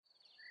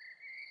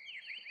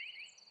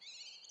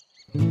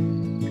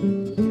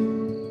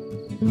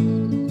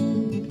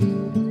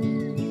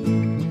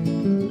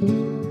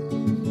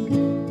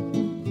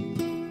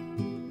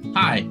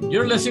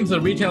You're listening to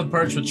the Retail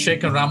Perch with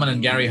Shekar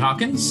and Gary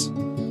Hawkins.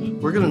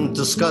 We're going to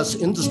discuss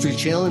industry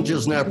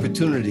challenges and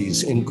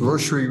opportunities in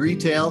grocery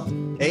retail,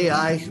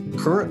 AI,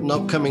 current and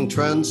upcoming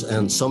trends,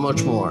 and so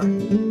much more.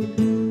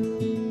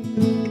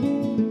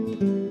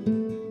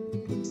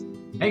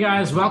 Hey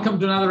guys, welcome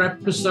to another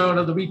episode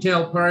of the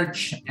Retail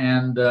Perch.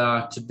 And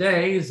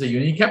today is a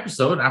unique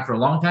episode. After a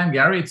long time,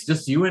 Gary, it's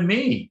just you and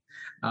me.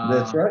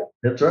 That's right.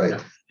 Yeah.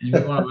 And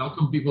we want to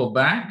welcome people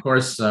back. Of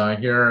course,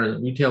 here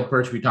at Retail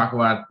Perch, we talk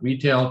about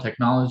retail,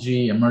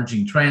 technology,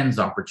 emerging trends,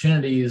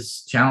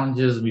 opportunities,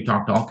 challenges. We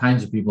talk to all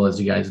kinds of people,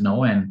 as you guys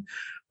know, and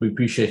we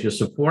appreciate your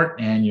support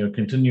and your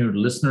continued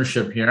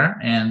listenership here.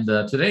 And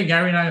today,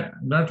 Gary and I are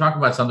going to talk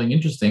about something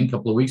interesting. A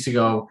couple of weeks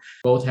ago,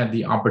 both had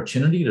the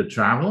opportunity to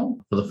travel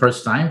for the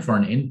first time for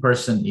an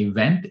in-person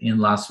event in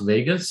Las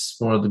Vegas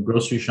for the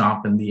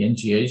GroceryShop and the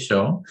NGA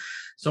show.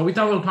 So we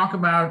thought we'll talk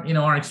about,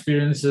 our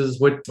experiences,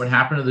 what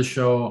happened to the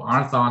show,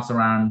 our thoughts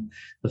around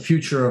the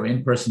future of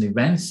in-person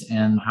events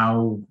and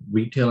how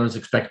retailers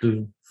expect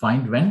to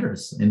find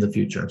vendors in the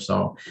future.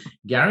 So,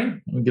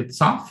 Gary, we get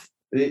this off.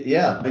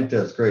 Yeah, I think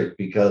that's great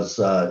because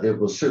it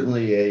was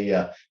certainly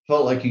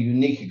felt like a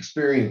unique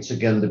experience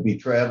again to be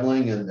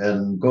traveling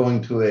and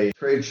going to a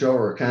trade show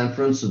or a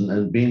conference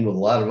and being with a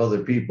lot of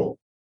other people.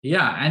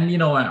 Yeah.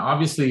 And,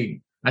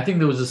 obviously, I think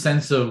there was a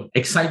sense of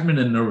excitement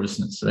and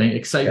nervousness, right?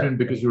 Excitement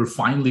because we were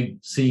finally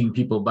seeing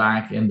people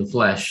back in the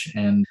flesh.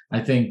 And I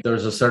think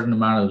there's a certain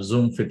amount of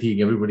Zoom fatigue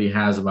everybody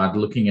has about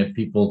looking at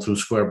people through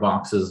square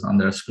boxes on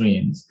their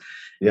screens.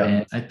 Yeah.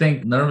 And I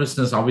think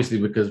nervousness, obviously,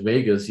 because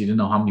Vegas, you didn't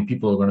know how many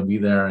people are going to be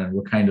there and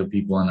what kind of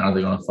people and are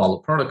they going to follow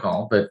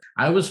protocol. But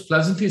I was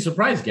pleasantly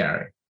surprised,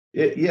 Gary.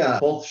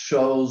 Both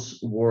shows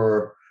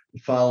were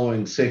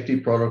following safety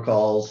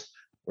protocols.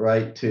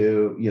 Right,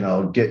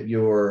 to, get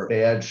your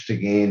badge to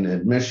gain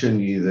admission,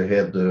 you either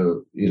had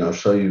to,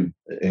 show you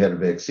had a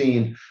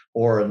vaccine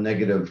or a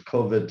negative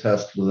COVID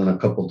test within a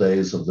couple of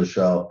days of the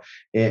show.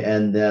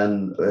 And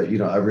then,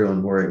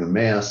 everyone wearing a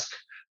mask,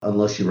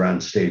 unless you were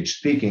on stage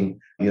speaking,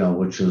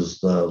 which is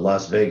the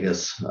Las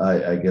Vegas,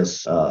 I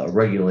guess,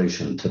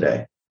 regulation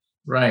today.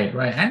 Right.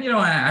 And,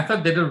 I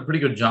thought they did a pretty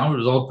good job. It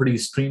was all pretty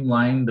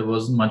streamlined. There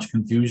wasn't much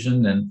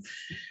confusion. And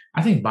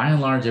I think by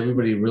and large,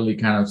 everybody really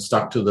kind of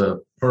stuck to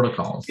the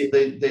protocols.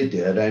 They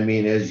did. I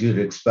mean, as you'd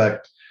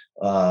expect,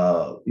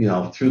 through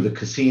the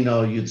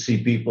casino, you'd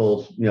see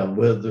people,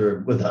 with or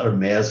without a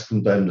mask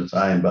from time to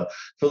time. But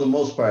for the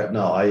most part,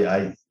 no,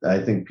 I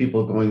think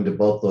people going to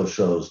both those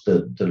shows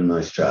did a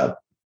nice job.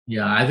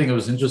 Yeah, I think it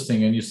was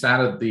interesting. And you sat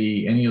at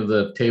any of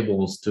the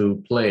tables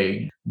to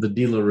play, the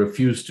dealer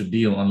refused to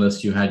deal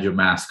unless you had your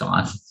mask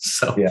on.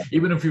 So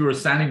even if you were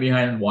standing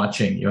behind and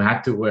watching, you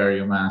had to wear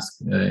your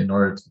mask in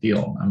order to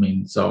deal. I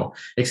mean,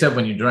 except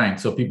when you drank.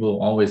 So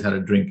people always had a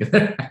drink.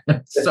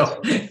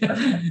 so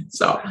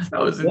that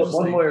was interesting.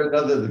 One way or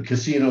another, the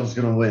casino's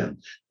going to win.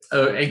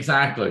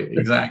 Exactly.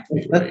 Right.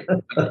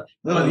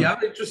 Well, the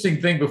other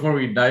interesting thing before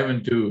we dive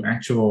into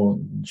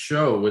actual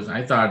show was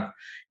I thought,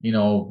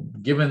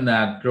 given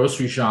that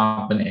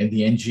GroceryShop and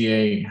the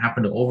NGA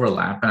happened to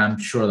overlap, and I'm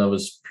sure that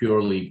was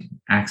purely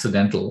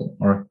accidental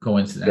or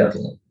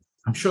coincidental. Yes.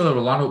 I'm sure there were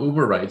a lot of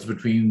Uber rides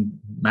between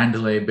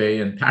Mandalay Bay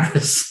and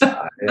Paris.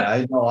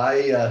 I know.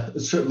 I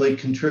certainly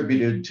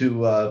contributed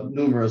to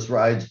numerous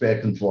rides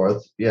back and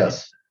forth.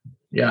 Yes.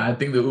 Yeah, I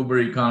think the Uber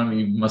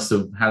economy must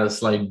have had a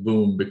slight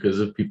boom because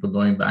of people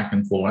going back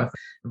and forth.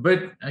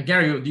 But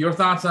Gary, your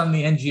thoughts on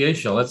the NGA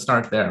show? Let's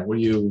start there.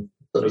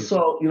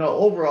 So,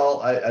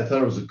 overall, I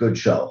thought it was a good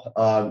show.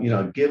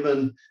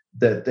 Given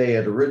that they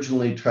had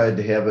originally tried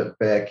to have it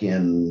back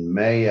in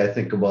May, I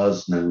think it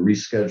was, and then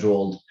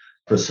rescheduled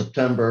for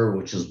September,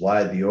 which is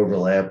why the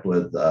overlap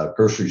with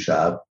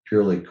GroceryShop,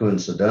 purely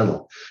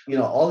coincidental.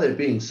 All that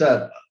being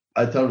said,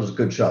 I thought it was a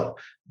good show.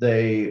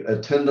 The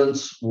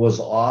attendance was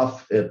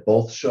off at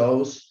both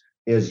shows,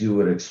 as you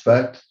would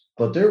expect,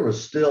 but there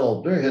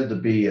had to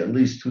be at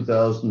least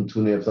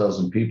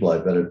 2,500 people, I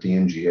bet, at the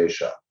NGA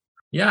show.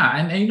 Yeah,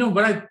 and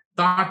what I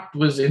thought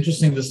was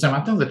interesting this time, I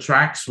thought the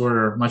tracks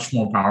were much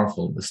more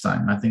powerful this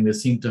time. I think they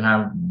seem to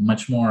have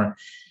much more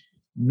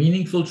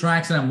meaningful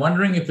tracks, and I'm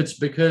wondering if it's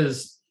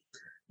because,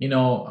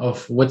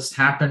 of what's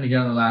happened here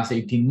in the last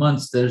 18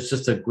 months, there's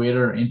just a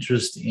greater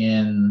interest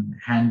in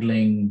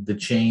handling the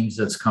change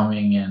that's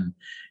coming and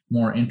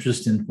more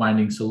interest in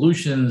finding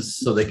solutions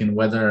so they can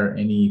weather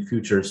any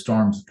future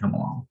storms that come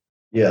along.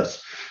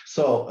 Yes.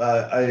 So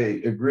I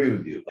agree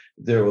with you.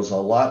 There was a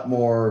lot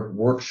more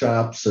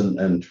workshops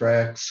and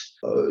tracks,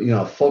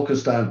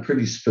 focused on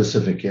pretty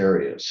specific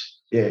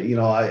areas.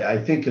 Yeah,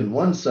 I think in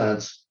one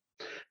sense,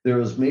 there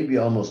was maybe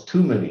almost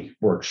too many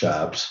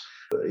workshops,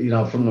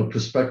 from the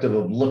perspective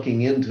of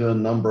looking into a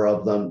number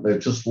of them. There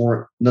just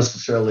weren't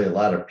necessarily a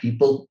lot of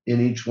people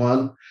in each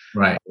one,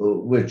 right?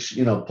 Which,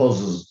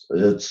 poses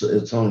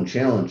its own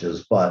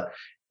challenges. But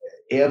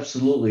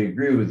absolutely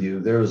agree with you.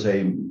 There's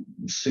a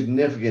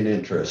significant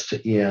interest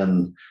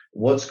in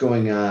what's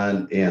going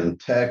on in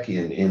tech,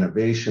 in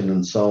innovation,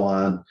 and so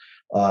on.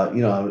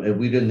 And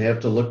we didn't have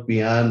to look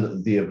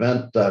beyond the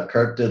event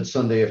CART did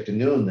Sunday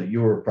afternoon that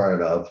you were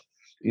part of.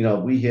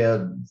 we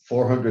had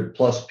 400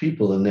 plus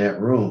people in that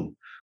room.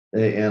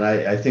 And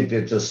I think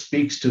that just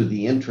speaks to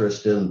the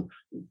interest in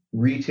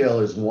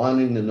retailers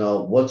wanting to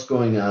know what's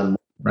going on.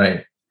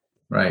 Right.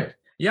 Right.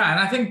 Yeah, and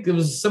I think it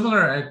was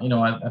similar.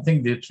 I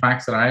think the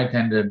tracks that I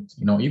attended,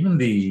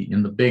 even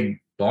in the big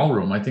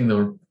ballroom, I think they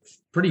were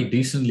pretty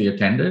decently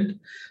attended.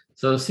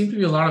 So there seemed to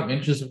be a lot of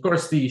interest. Of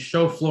course, the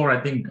show floor, I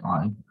think,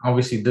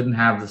 obviously didn't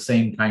have the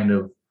same kind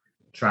of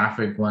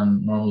traffic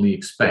one normally Yes.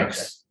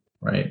 expects,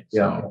 right?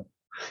 Yeah. So,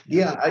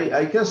 Yeah,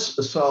 I guess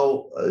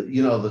so.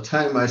 The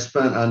time I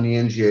spent on the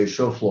NGA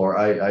show floor,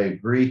 I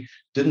agree,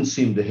 didn't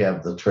seem to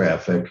have the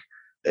traffic.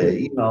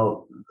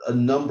 A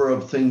number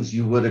of things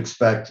you would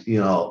expect,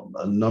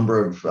 a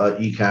number of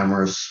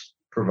e-commerce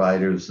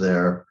providers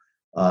there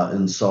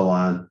and so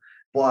on.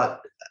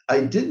 But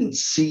I didn't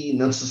see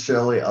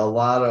necessarily a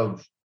lot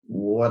of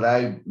what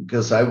I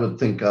guess I would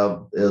think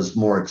of as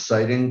more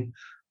exciting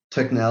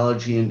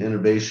technology and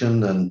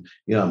innovation. And,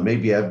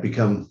 maybe I've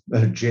become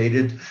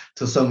jaded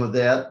to some of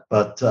that,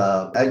 but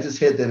I just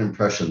had that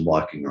impression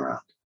walking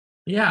around.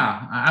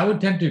 yeah, I would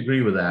tend to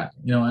agree with that.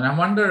 And I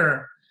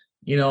wonder,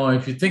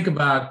 if you think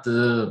about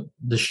the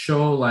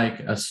show like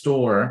a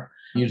store,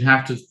 you'd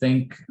have to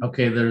think,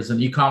 okay, there's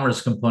an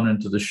e-commerce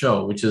component to the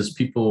show, which is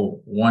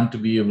people want to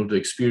be able to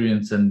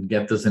experience and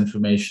get this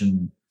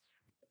information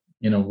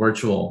in a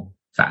virtual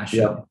fashion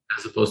Yeah.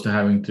 as opposed to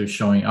having to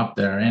showing up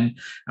there. And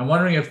I'm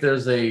wondering if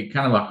there's a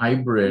kind of a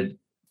hybrid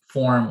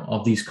form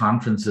of these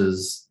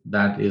conferences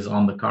that is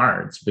on the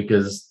cards,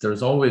 because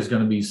there's always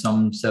going to be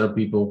some set of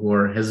people who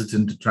are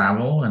hesitant to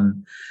travel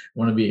and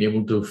want to be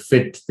able to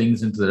fit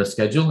things into their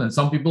schedule, and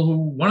some people who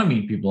want to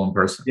meet people in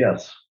person.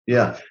 Yes.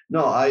 Yeah.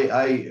 No,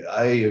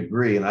 I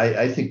agree. And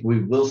I think we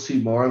will see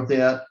more of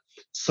that,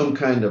 some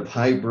kind of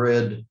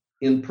hybrid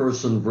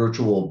in-person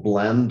virtual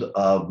blend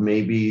of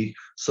maybe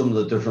some of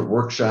the different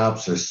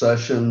workshops or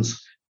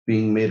sessions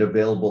being made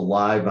available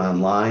live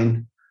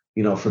online,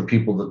 for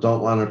people that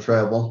don't want to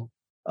travel,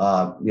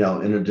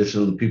 in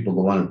addition to the people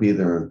that want to be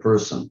there in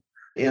person.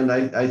 And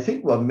I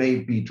think what may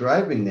be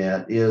driving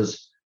that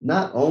is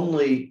not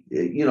only,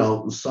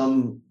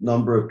 some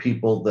number of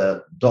people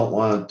that don't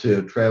want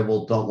to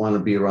travel, don't want to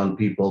be around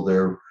people,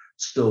 they're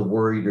still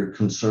worried or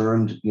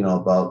concerned,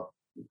 about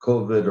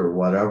COVID or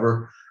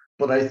whatever.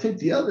 But I think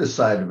the other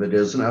side of it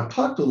is, and I've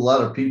talked to a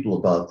lot of people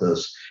about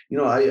this,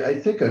 I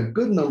think a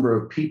good number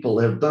of people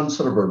have done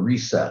sort of a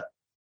reset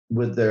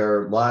with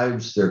their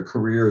lives, their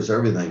careers,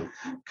 everything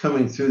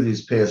coming through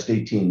these past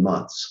 18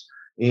 months.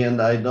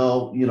 And I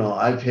know,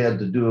 I've had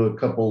to do a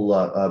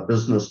couple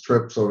business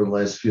trips over the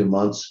last few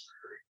months.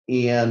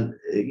 And,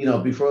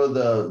 before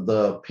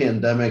the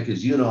pandemic,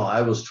 as you know,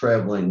 I was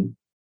traveling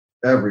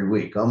every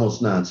week,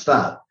 almost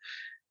nonstop.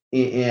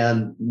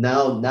 And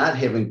now, not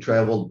having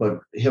traveled, but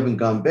having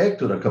gone back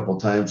to it a couple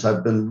of times,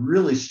 I've been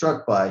really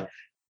struck by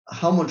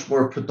how much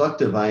more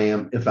productive I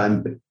am if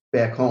I'm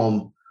back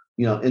home,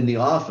 in the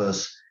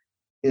office,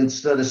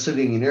 instead of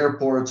sitting in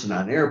airports and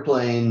on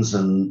airplanes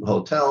and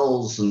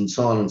hotels and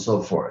so on and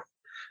so forth.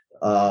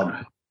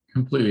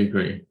 Completely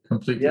agree.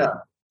 Completely. Yeah.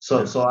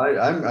 So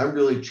I'm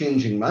really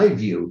changing my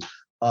view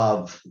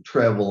of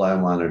travel I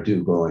want to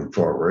do going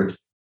forward.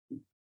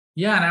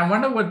 Yeah, and I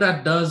wonder what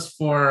that does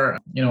for,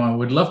 I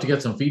would love to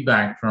get some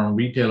feedback from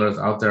retailers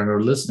out there who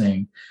are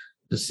listening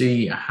to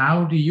see,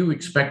 how do you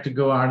expect to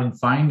go out and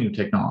find new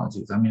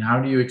technologies? I mean,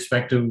 how do you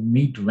expect to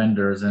meet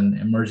vendors and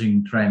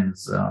emerging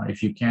trends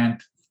if you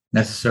can't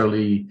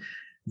necessarily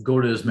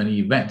go to as many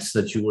events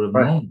that you would have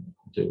Right. normally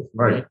do,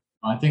 Right. right?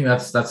 I think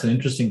that's an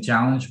interesting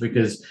challenge,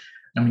 because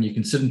you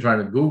can sit and try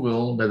to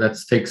Google, but that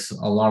takes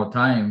a lot of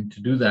time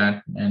to do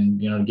that,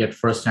 and get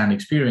firsthand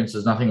experience.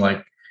 There's nothing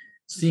like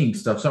seeing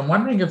stuff. So I'm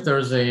wondering if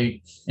there's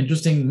a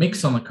interesting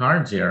mix on the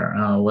cards here,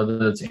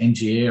 whether it's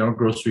NGA or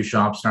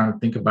GroceryShop, starting to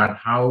think about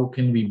how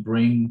can we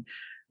bring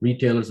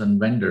retailers and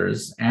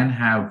vendors and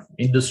have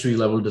industry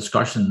level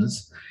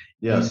discussions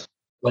in Yes.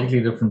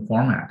 slightly different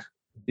format.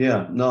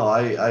 Yeah. No,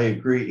 I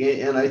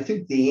agree. And I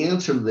think the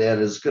answer to that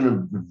is going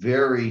to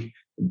vary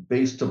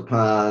based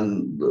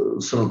upon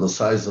sort of the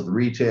size of the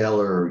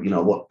retailer,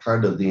 what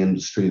part of the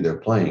industry they're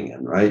playing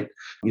in, right?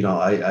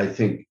 I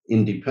think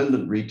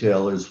independent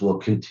retailers will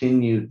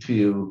continue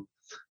to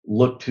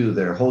look to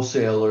their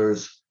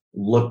wholesalers,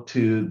 look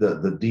to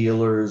the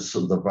dealers,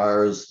 the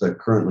buyers that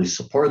currently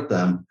support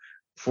them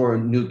for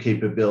new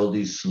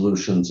capabilities,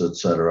 solutions, et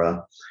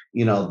cetera.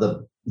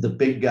 The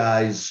big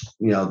guys,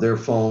 their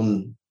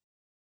phone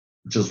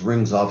just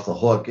rings off the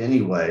hook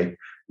anyway,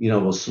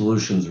 with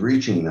solutions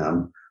reaching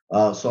them.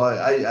 So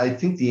I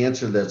think the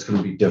answer to that's going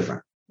to be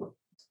different.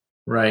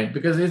 Right.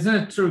 Because isn't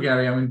it true,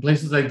 Gary?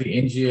 Places like the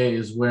NGA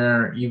is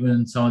where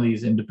even some of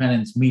these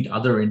independents meet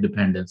other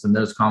independents, and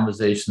there's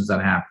conversations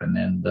that happen,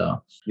 and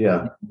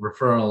Yeah.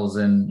 referrals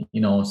and,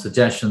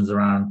 suggestions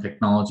around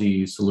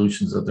technology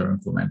solutions that they're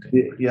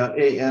implementing. Yeah.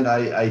 And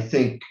I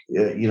think,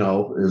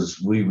 as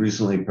we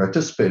recently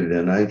participated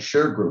in,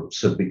 share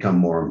groups have become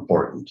more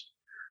important.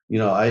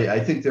 I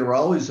think they were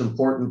always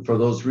important for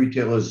those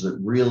retailers that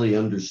really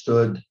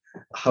understood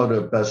how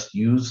to best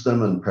use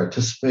them and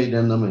participate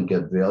in them and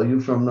get value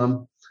from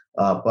them.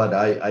 But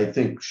I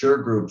think share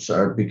groups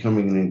are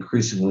becoming an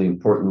increasingly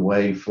important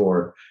way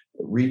for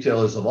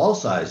retailers of all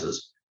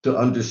sizes to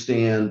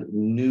understand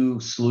new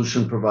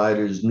solution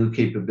providers, new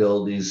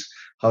capabilities,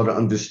 how to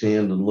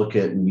understand and look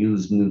at and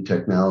use new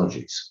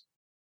technologies.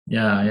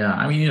 Yeah, yeah.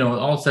 I mean,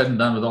 all said and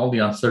done with all the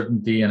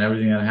uncertainty and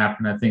everything that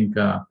happened, I think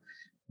the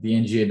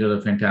NGA did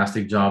a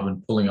fantastic job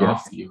in pulling Yeah.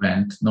 off the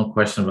event, no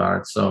question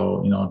about it.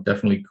 So,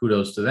 definitely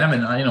kudos to them.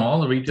 And,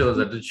 all the retailers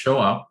that did show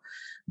up,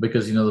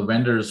 because, the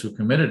vendors who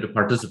committed to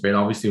participate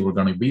obviously were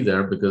going to be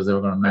there because they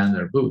were going to man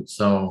their booths.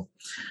 So,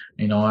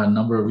 a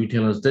number of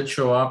retailers did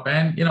show up,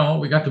 and,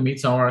 we got to meet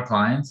some of our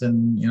clients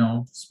and,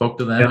 spoke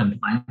to them. And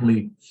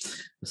finally,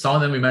 some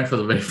of them we met for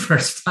the very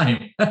first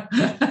time.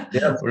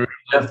 Yeah. We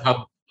realized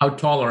how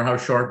tall or how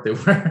short they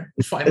were.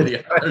 Finally,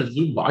 had their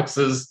Zoom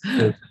boxes.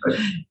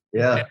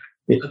 Yeah.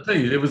 I'll tell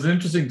you, it was an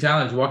interesting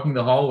challenge walking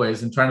the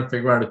hallways and trying to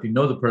figure out if you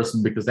know the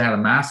person because they had a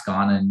mask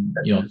on,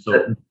 and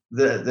so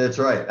That's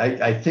right.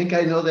 I think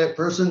I know that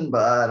person,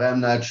 but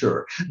I'm not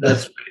sure.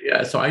 that's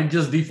yeah. So I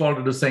just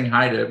defaulted to saying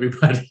hi to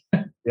everybody.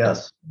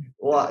 Yes.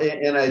 Well,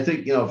 and I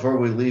think, before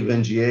we leave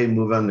NGA and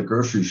move on to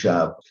Grocery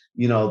Shop,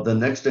 the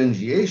next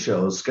NGA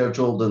show is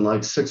scheduled in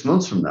like 6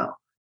 months from now,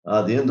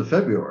 the end of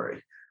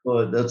February.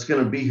 Well, that's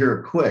going to be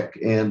here quick.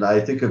 And I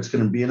think it's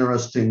going to be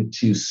interesting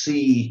to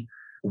see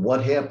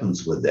what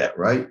happens with that,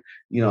 right?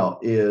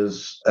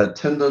 Is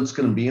attendance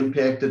going to be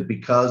impacted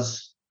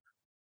because,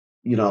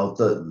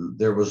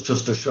 there was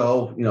just a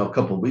show, a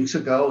couple of weeks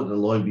ago, and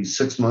it'll only be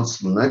 6 months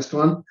to the next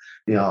one.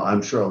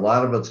 I'm sure a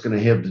lot of it's going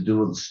to have to do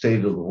with the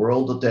state of the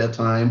world at that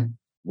time.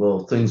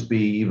 Will things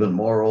be even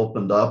more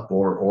opened up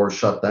or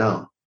shut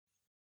down?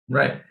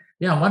 Right.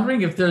 Yeah, I'm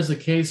wondering if there's a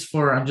case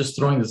for, I'm just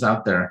throwing this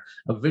out there,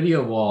 a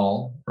video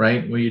wall,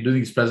 right? Where you do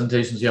these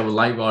presentations, you have a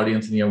live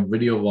audience and you have a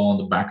video wall in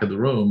the back of the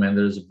room, and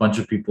there's a bunch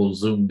of people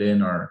zoomed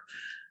in or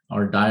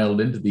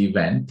dialed into the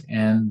event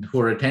and who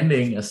are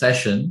attending a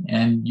session,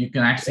 and you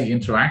can actually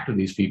interact with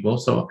these people.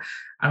 So,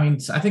 I mean,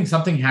 I think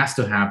something has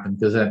to happen,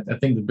 because I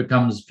think it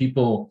becomes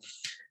people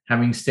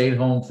having stayed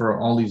home for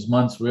all these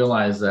months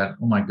realize that,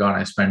 oh my God,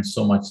 I spent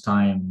so much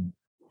time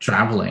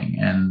traveling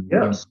and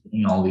Yes.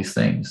 doing all these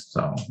things.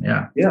 So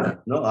Yeah.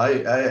 No,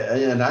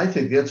 I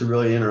think that's a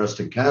really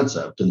interesting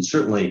concept, and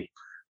certainly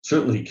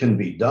can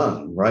be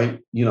done, right?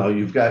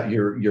 You've got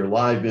your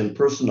live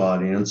in-person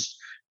audience,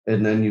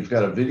 and then you've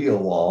got a video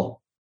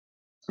wall,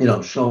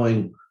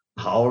 showing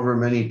however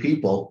many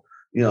people,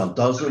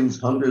 dozens,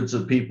 hundreds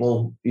of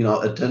people,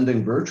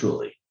 attending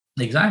virtually.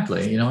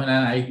 Exactly. And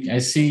I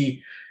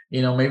see,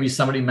 maybe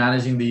somebody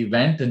managing the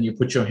event, and you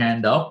put your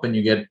hand up and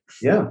you get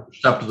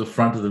pushed up to the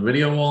front of the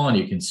video wall and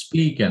you can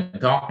speak and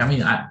talk. I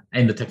mean,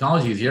 and the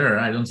technology is here.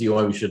 I don't see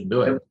why we shouldn't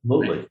do it.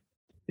 Absolutely. Right?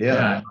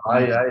 Yeah.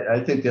 I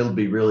think that'll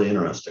be really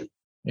interesting.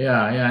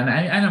 Yeah.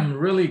 And I'm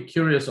really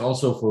curious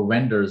also for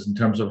vendors in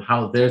terms of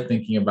how they're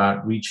thinking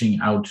about reaching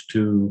out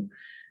to,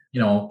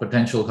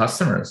 potential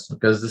customers,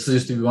 because this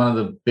used to be one of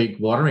the big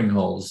watering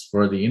holes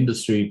for the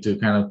industry to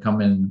kind of come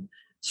and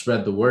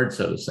spread the word,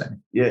 so to say.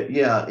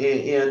 Yeah.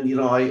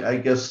 And I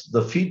guess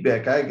the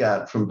feedback I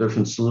got from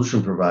different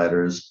solution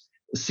providers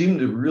seemed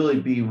to really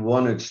be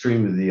one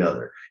extreme or the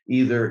other.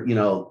 Either,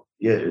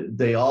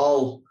 they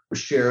all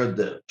shared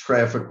that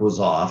traffic was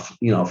off,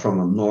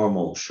 from a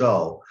normal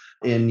show.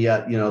 And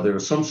yet, there were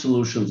some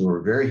solutions that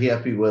were very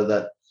happy with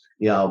it.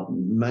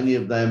 Many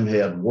of them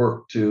had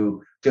worked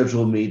to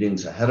schedule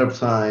meetings ahead of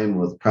time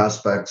with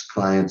prospects,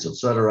 clients, et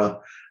cetera.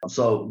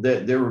 So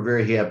they were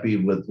very happy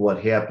with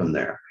what happened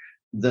there.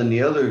 Then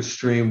the other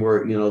extreme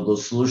were,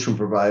 those solution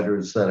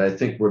providers that I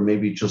think were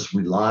maybe just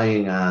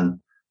relying on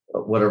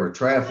whatever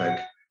traffic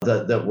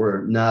that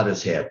were not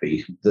as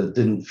happy, that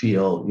didn't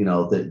feel,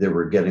 that they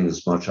were getting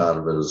as much out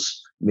of it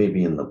as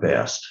maybe in the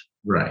past.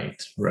 Right.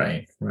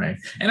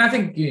 And I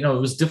think, it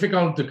was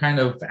difficult to kind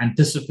of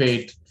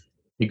anticipate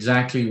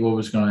exactly what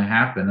was going to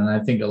happen. And I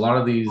think a lot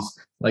of these,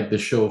 like the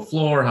show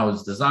floor, how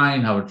it's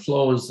designed, how it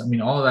flows, I mean,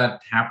 all of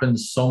that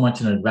happens so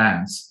much in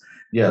advance.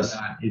 Yes.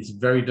 It's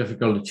very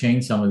difficult to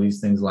change some of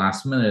these things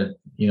last minute,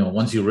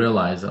 once you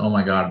realize that, oh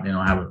my God,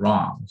 I have it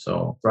wrong.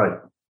 So. Right.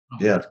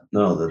 Yeah,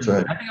 no, that's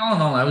right. I think all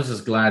in all, I was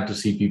just glad to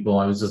see people.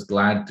 I was just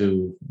glad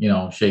to,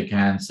 shake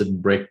hands, sit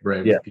and break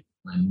bread with people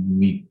and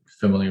meet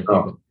familiar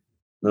people.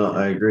 No,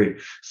 I agree.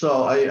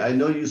 So I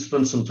know you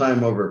spent some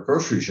time over at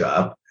Grocery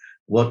Shop.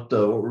 What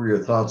were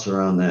your thoughts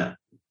around that?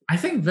 I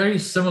think very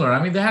similar.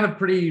 I mean, they had a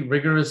pretty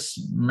rigorous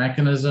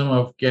mechanism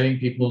of getting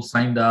people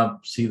signed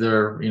up, see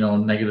their,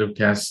 negative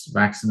tests,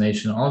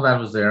 vaccination, all of that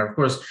was there. Of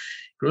course,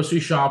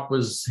 Grocery Shop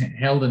was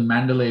held in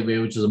Mandalay Bay,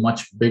 which is a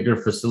much bigger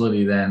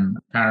facility than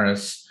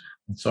Paris.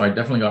 So I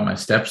definitely got my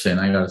steps in.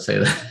 I got to say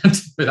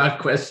that without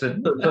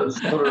question.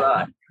 So did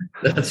I.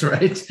 That's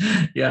right.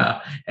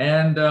 Yeah.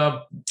 And,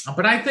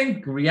 but I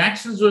think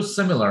reactions were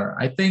similar.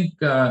 I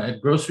think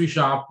at Grocery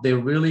Shop, they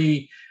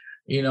really,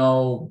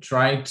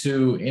 try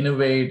to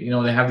innovate.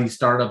 They have these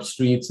startup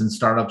streets and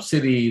startup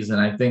cities. And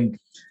I think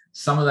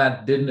some of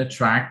that didn't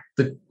attract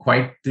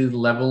quite the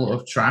level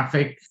of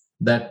traffic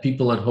that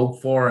people had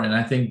hoped for. And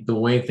I think the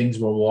way things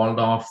were walled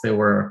off, they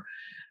were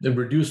the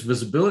reduced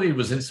visibility. It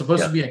was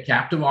supposed to be a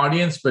captive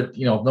audience, but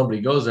if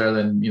nobody goes there,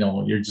 then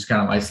you're just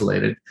kind of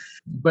isolated.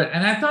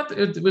 And I thought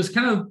it was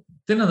kind of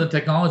thin on the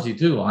technology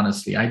too.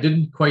 Honestly, I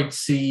didn't quite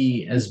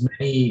see as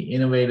many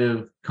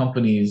innovative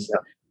companies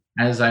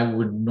as I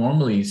would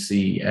normally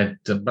see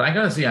but I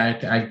gotta say, I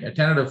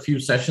attended a few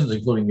sessions,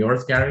 including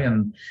yours, Gary,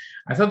 and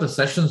I thought the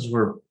sessions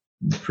were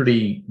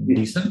pretty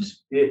decent.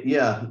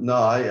 No,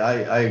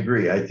 I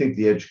agree. I think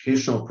the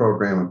educational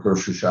program at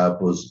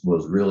GroceryShop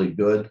was really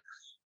good.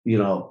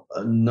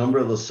 A number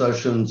of the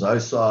sessions I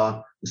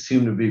saw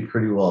seemed to be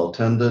pretty well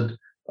attended.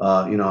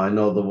 I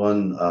know the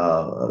one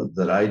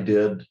that I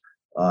did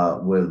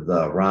with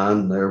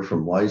Ron there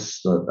from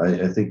Weiss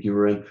that I think you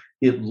were in.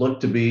 It looked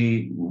to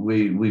be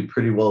we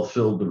pretty well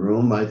filled the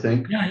room, I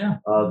think,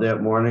 that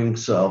morning.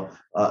 So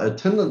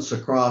attendance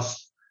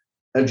across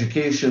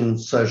education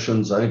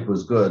sessions, I think,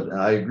 was good.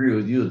 And I agree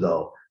with you,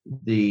 though.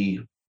 The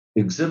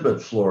exhibit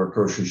floor at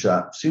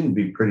GroceryShop seemed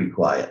to be pretty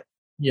quiet.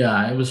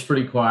 Yeah, it was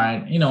pretty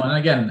quiet. And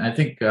again, I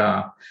think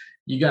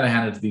you got to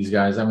hand it to these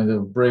guys. I mean, they're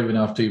brave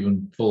enough to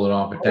even pull it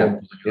off at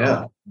 10.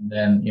 And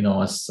then,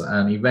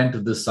 an event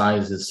of this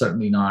size is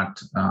certainly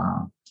not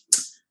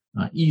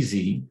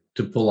easy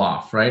to pull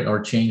off, right?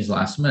 Or change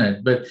last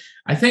minute. But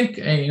I think,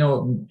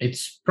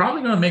 it's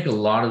probably going to make a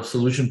lot of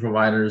solution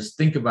providers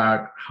think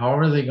about how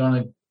are they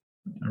going to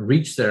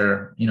reach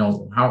their,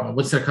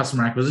 what's their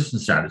customer acquisition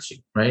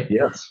strategy, right?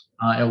 Yes.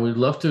 I would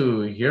love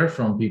to hear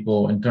from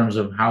people in terms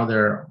of how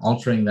they're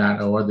altering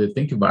that or what they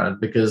think about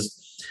it, because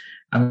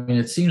I mean,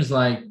 it seems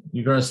like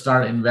you're going to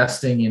start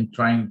investing in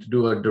trying to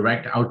do a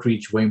direct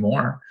outreach way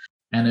more.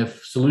 And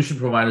if solution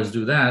providers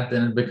do that,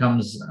 then it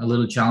becomes a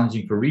little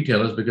challenging for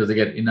retailers because they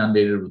get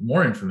inundated with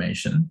more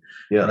information,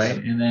 right?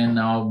 And then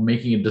now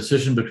making a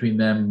decision between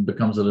them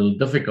becomes a little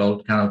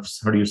difficult. Kind of,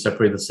 how do you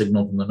separate the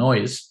signal from the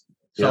noise?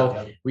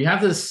 So we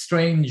have this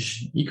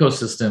strange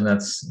ecosystem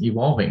that's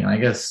evolving, and I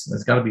guess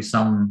there's got to be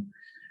some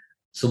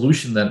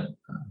solution that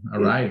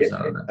arrives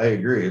out of that. I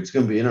agree. It's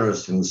going to be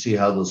interesting to see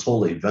how this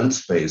whole event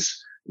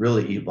space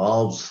really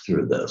evolves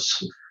through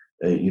this.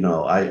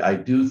 I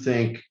do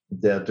think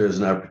that there's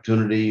an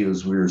opportunity,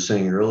 as we were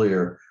saying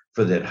earlier,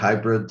 for that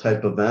hybrid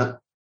type event,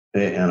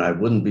 and I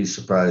wouldn't be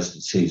surprised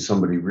to see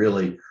somebody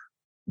really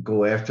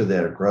go after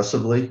that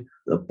aggressively.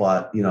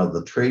 But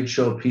the trade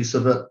show piece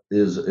of it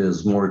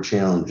is more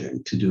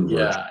challenging to do.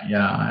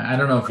 Yeah. I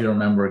don't know if you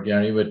remember,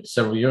 Gary, but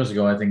several years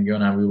ago, I think you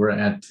and I, we were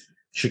at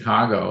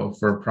Chicago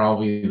for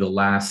probably the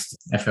last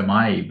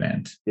FMI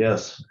event.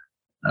 Yes.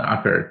 That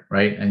occurred,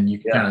 right? And you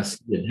kind of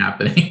see it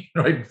happening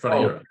right in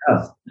front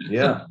of you.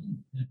 Yeah.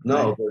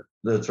 No,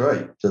 that's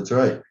right. That's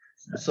right.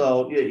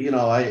 So,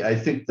 I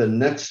think the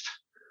next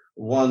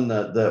one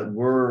that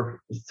we're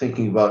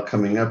thinking about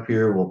coming up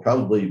here will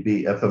probably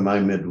be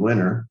FMI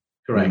midwinter.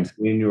 Correct.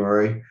 In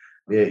January.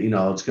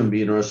 It's going to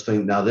be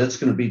interesting. Now, that's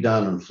going to be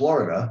down in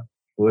Florida,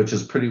 which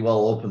is pretty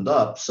well opened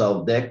up.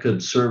 So that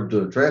could serve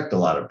to attract a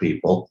lot of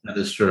people. That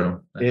is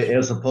true.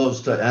 As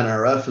opposed to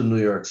NRF in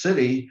New York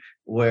City,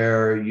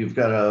 where you've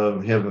got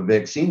to have a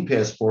vaccine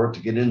passport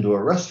to get into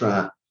a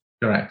restaurant.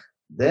 Correct.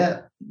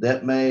 That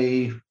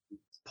may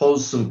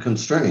pose some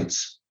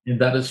constraints.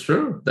 That is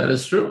true.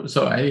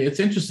 So it's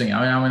interesting.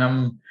 I mean,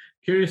 I'm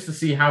curious to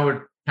see how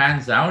it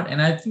pans out.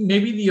 And I think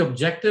maybe the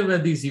objective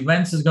at these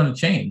events is going to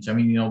change. I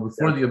mean,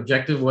 before the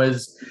objective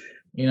was,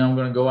 I'm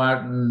going to go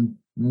out and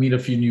meet a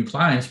few new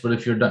clients, but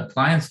if your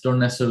clients don't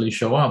necessarily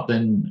show up,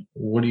 then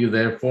what are you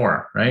there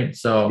for? Right.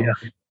 So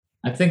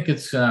I think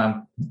there's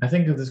going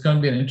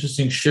to be an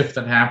interesting shift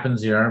that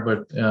happens here,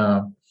 but,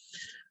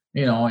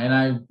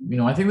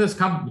 I think this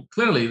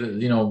clearly,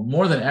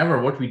 more than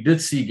ever, what we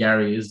did see,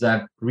 Gary, is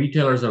that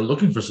retailers are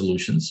looking for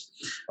solutions.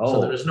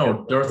 So there's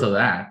no dearth of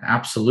that.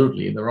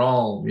 Absolutely. They're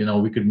all,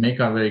 we could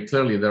make out very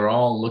clearly, they're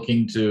all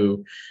looking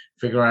to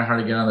figure out how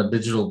to get on the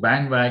digital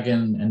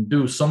bandwagon and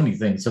do so many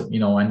things. So,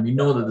 and we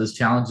know that there's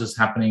challenges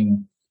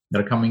happening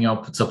that are coming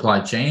up with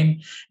supply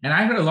chain. And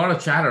I heard a lot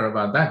of chatter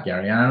about that,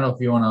 Gary. And I don't know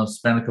if you want to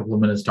spend a couple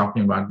of minutes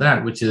talking about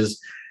that, which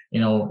is,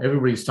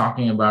 everybody's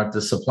talking about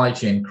the supply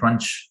chain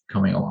crunch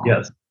coming along.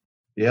 Yes.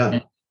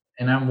 Yeah.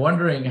 And I'm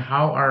wondering,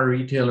 how are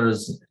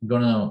retailers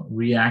going to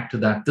react to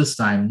that this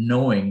time,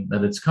 knowing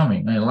that it's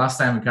coming? I mean, last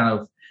time it kind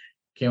of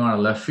came out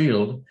of left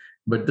field,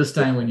 but this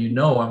time when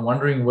I'm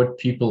wondering what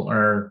people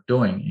are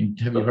doing.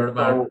 Have you heard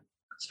about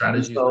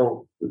strategies?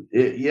 So,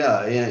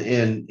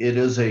 and it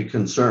is a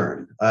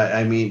concern.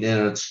 I mean,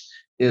 and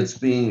it's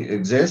being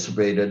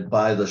exacerbated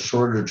by the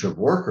shortage of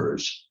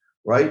workers,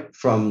 right?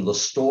 From the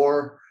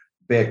store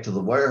back to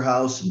the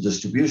warehouse and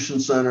distribution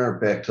center,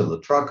 back to the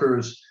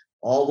truckers,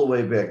 all the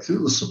way back through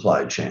the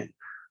supply chain.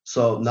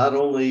 So not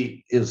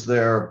only is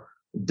there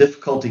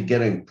difficulty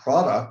getting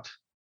product,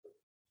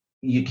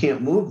 you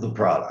can't move the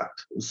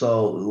product.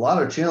 So a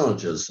lot of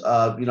challenges.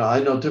 I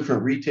know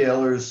different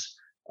retailers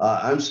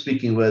I'm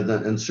speaking with,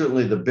 and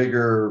certainly the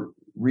bigger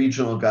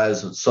regional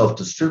guys that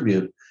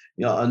self-distribute,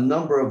 a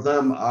number of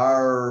them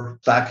are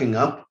stocking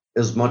up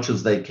as much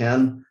as they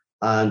can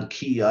on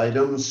key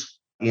items.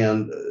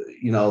 And,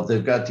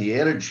 they've got the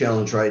added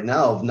challenge right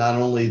now of not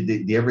only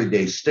the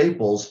everyday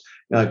staples,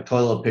 like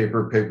toilet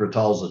paper, paper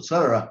towels,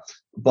 etc.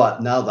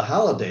 But now the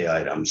holiday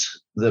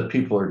items that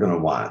people are going to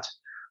want.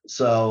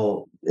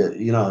 So,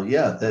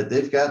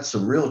 they've got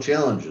some real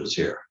challenges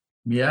here.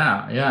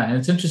 Yeah, yeah. And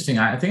it's interesting.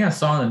 I think I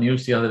saw in the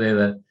news the other day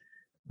that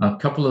a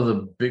couple of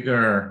the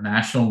bigger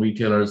national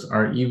retailers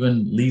are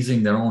even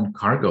leasing their own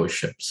cargo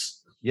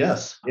ships,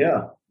 Yes.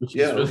 Yeah. which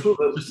is Yeah. really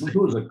interesting.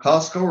 Who was it?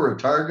 Costco or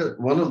Target?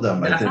 One of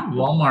them, I Yeah, I think. thought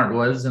Walmart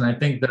was, and I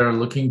think they're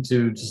looking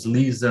to just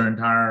lease their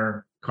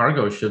entire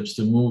cargo ships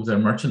to move their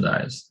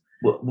merchandise.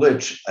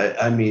 Which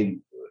I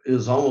mean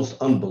is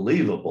almost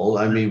unbelievable.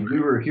 I mean, we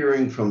were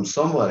hearing from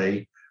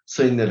somebody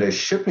saying that a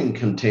shipping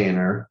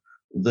container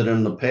that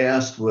in the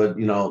past would,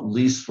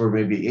 lease for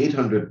maybe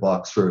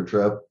 $800 for a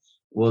trip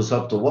was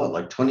up to what,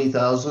 like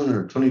 20,000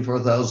 or Yeah,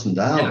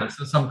 $24,000.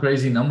 so some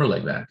crazy number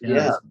like that.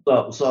 Yeah,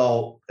 Yeah.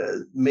 So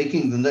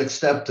making the next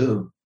step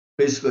to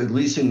basically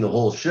leasing the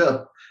whole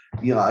ship,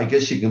 I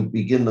guess you can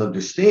begin to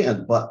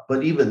understand, but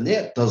even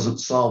that doesn't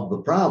solve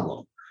the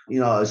problem.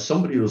 As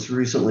somebody was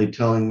recently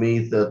telling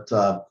me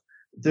that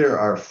there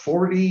are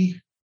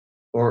 40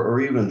 or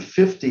even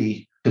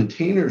 50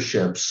 container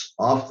ships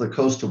off the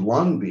coast of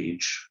Long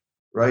Beach,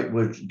 right,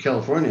 which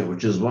California,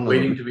 which is one of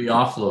waiting the to be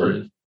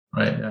offloaded.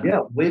 Right.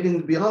 yeah,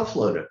 waiting to be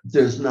offloaded.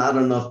 There's not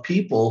enough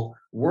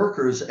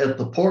workers at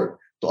the port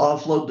to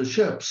offload the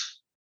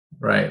ships.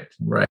 Right,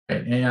 right.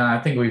 And I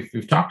think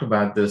we've talked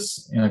about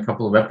this in a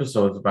couple of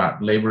episodes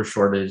about labor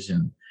shortage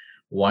and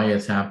why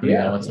it's happening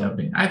and Yeah. what's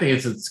happening. I think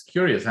it's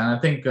curious, and I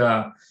think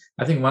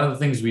one of the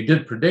things we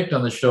did predict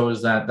on the show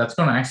is that that's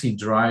going to actually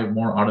drive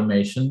more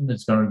automation.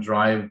 It's going to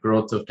drive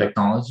growth of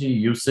technology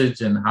usage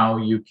and how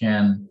you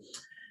can.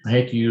 I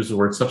hate to use the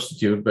word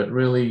substitute, but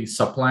really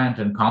supplant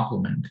and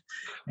complement,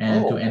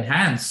 and to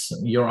enhance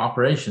your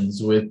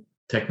operations with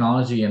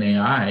technology and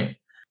AI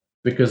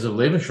because of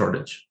labor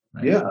shortage.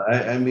 Right? Yeah,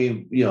 I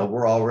mean,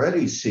 we're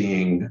already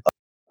seeing.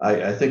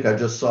 I think I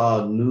just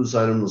saw a news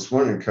item this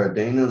morning.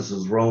 Cardenas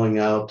is rolling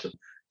out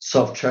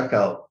self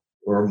checkout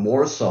or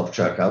more self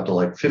checkout to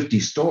like 50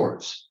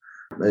 stores.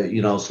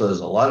 So there's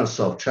a lot of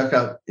self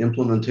checkout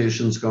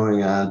implementations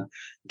going on.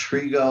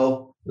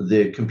 Trigo,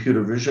 the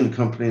computer vision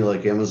company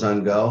like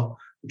Amazon Go,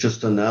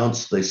 just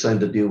announced they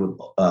signed a deal with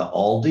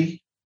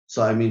Aldi.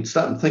 So I mean,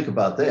 stop and think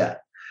about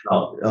that.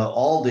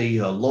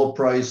 Aldi, a low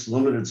price,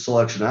 limited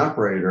selection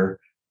operator,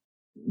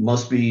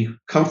 must be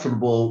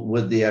comfortable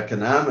with the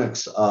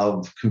economics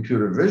of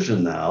computer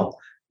vision now,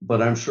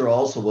 but I'm sure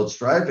also what's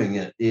driving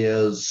it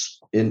is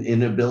an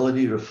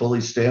inability to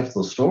fully staff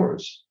the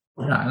stores.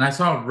 Yeah, and I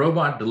saw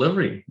robot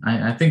delivery.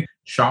 I think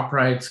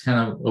ShopRite's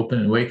kind of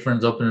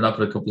Wakefern's opened it up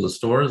at a couple of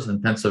stores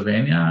in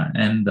Pennsylvania,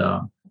 and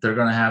they're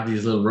going to have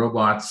these little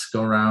robots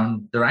go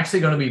around. They're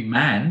actually going to be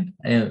manned,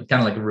 kind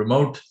of like a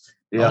remote,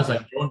 almost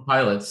like drone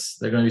pilots.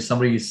 They're going to be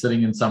somebody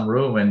sitting in some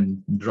room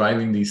and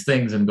driving these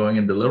things and going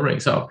and delivering.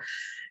 So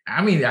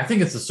I mean, I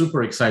think it's a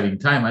super exciting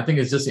time. I think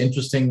it's just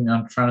interesting.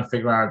 I'm trying to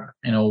figure out,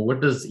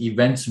 what does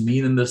events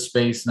mean in this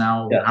space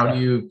now? Yeah.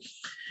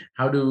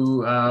 How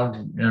do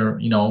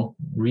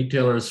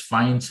retailers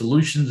find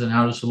solutions, and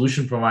how do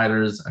solution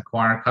providers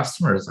acquire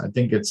customers? I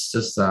think it's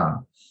just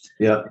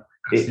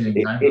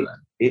fascinating time for that.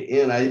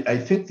 And I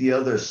think the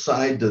other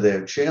side to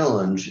that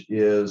challenge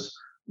is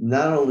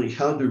not only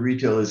how do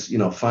retailers,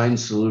 find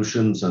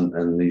solutions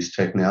and these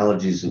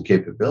technologies and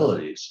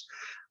capabilities.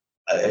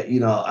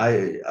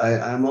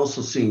 I'm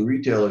also seeing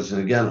retailers,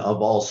 and again,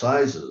 of all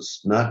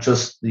sizes, not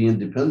just the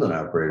independent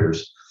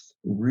operators,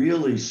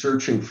 really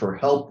searching for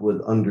help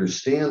with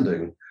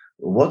understanding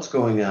what's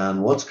going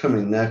on, what's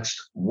coming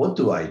next, what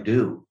do I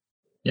do?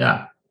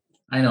 Yeah,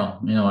 I know.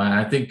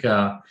 I think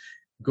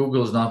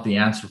Google is not the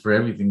answer for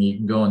everything. You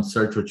can go and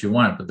search what you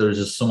want, but there's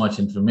just so much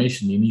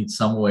information. You need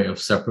some way of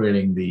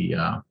separating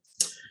the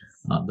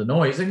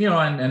noise.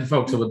 And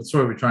folks, so what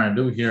we're trying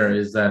to do here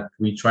is that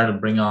we try to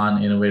bring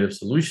on innovative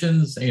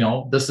solutions.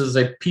 This is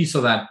a piece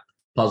of that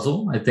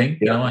puzzle. I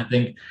think. I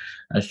think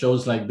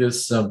shows like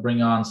this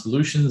bring on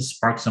solutions,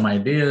 spark some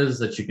ideas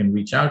that you can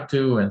reach out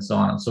to, and so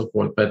on and so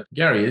forth. But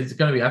Gary, it's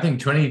going to be. I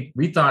think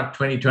we thought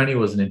 2020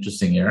 was an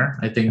interesting year.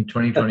 I think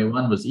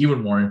 2021 was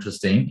even more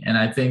interesting, and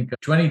I think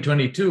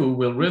 2022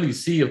 we'll really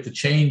see if the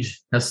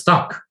change has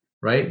stuck.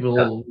 Right?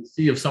 We'll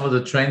see if some of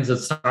the trends that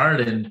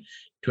started in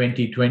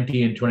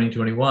 2020 and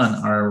 2021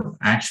 are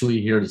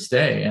actually here to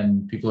stay,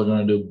 and people are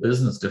going to do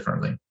business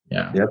differently.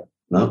 Yeah. Yep.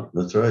 No,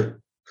 that's right.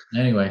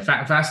 Anyway,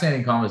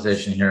 fascinating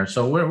conversation here.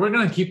 So we're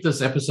going to keep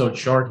this episode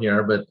short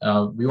here, but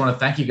we want to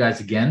thank you guys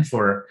again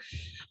for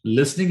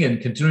listening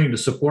and continuing to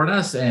support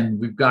us. And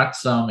we've got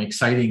some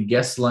exciting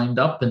guests lined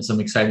up and some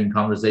exciting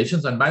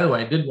conversations. And by the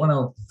way, I did want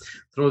to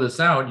throw this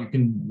out.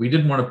 We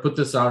didn't want to put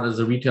this out as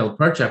a retail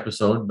perch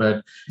episode,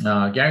 but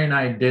Gary and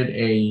I did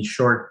a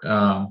short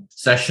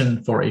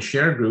session for a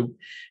share group,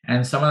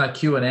 and some of that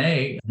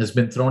Q&A has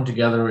been thrown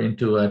together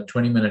into a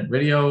 20-minute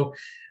video.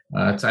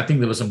 I think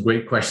there were some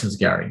great questions,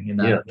 Gary.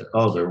 There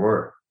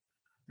were.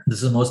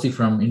 This is mostly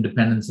from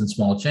independents and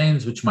small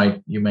chains, which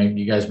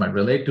you guys might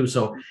relate to.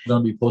 So I'm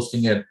going to be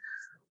posting it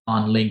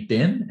on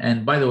LinkedIn.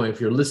 And by the way, if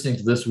you're listening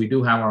to this, we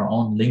do have our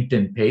own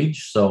LinkedIn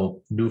page.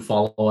 So do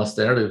follow us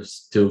there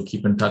to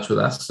keep in touch with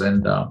us.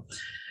 And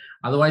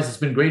otherwise, it's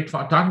been great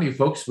talking to you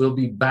folks. We'll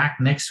be back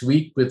next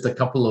week with a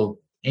couple of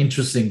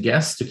interesting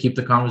guests to keep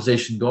the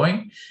conversation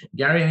going.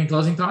 Gary, any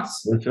closing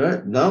thoughts? That's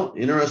right. No,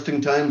 interesting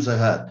times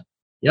ahead.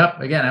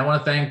 Yep. Again, I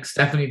want to thank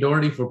Stephanie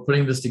Doherty for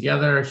putting this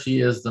together.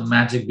 She is the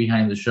magic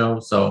behind the show.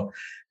 So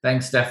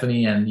thanks,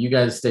 Stephanie. And you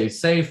guys stay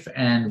safe,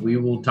 and we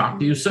will talk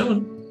to you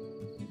soon.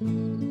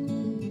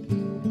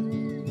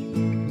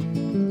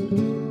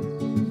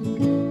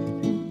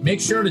 Make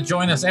sure to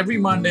join us every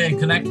Monday and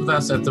connect with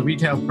us at The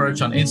Retail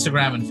Perch on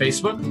Instagram and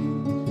Facebook.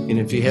 And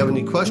if you have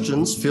any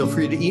questions, feel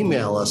free to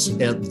email us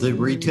at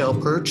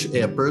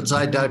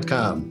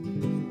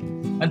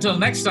theretailperch@birdseye.com. Until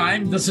next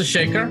time, this is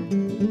Shekar.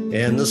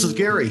 And this is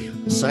Gary,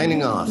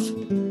 signing off.